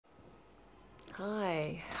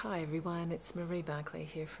Okay, hi everyone, it's Marie Barclay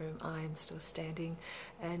here from I Am Still Standing,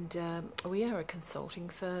 and we are a consulting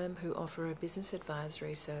firm who offer a business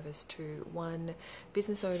advisory service to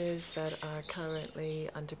business owners that are currently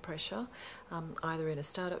under pressure, either in a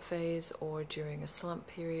startup phase or during a slump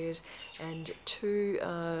period, and to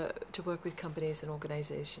work with companies and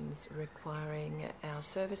organisations requiring our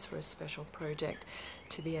service for a special project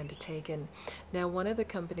to be undertaken. Now, one of the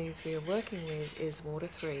companies we are working with is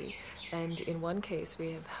Water3, and in one case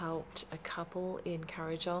we have helped a couple in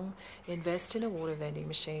Kurrajong invest in a water vending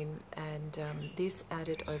machine, and this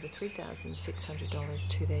added over $3,600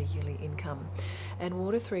 to their yearly income. And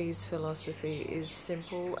Water3's philosophy is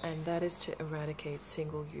simple, and that is to eradicate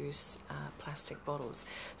single-use plastic bottles.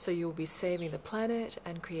 So you'll be saving the planet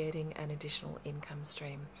and creating an additional income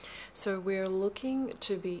stream. So we're looking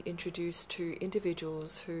to be introduced to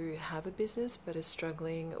individuals who have a business but are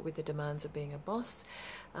struggling with the demands of being a boss,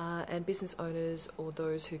 and business owners or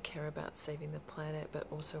those who care about saving the planet but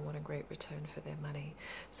also want a great return for their money.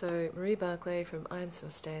 So Marie Barclay from I Am Still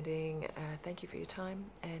Standing, thank you for your time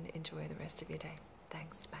and enjoy the rest of your day.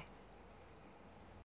 Thanks, bye.